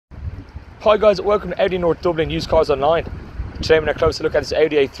Hi guys, welcome to Audi North Dublin Used Cars Online. Today I'm going to closer look at this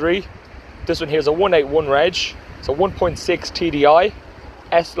Audi A3. This one here is a 181 reg. It's a 1.6 TDI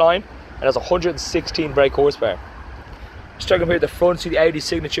S-Line and has 116 brake horsepower. Just checking here at the front, see the Audi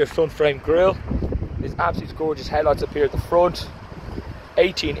signature front frame grille. These absolutely gorgeous headlights up here at the front.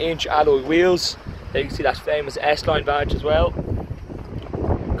 18-inch alloy wheels. There you can see that famous S-Line badge as well.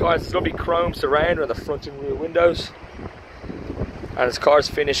 Car has lovely chrome surround on the front and rear windows. And this car is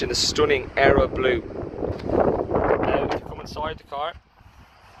finished in the stunning Aero blue. Now if you come inside the car,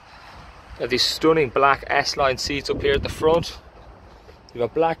 you have these stunning black S-Line seats up here at the front. You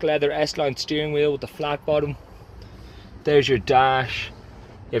have a black leather S-Line steering wheel with the flat bottom. There's your dash.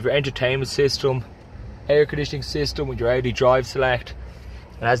 You have your entertainment system, air conditioning system with your Audi Drive Select.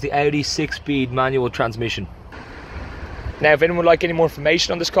 It has the Audi 6-speed manual transmission. Now if anyone would like any more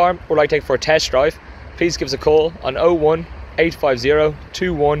information on this car or would like to take it for a test drive, please give us a call on 01 850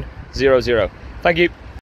 2100. Thank you.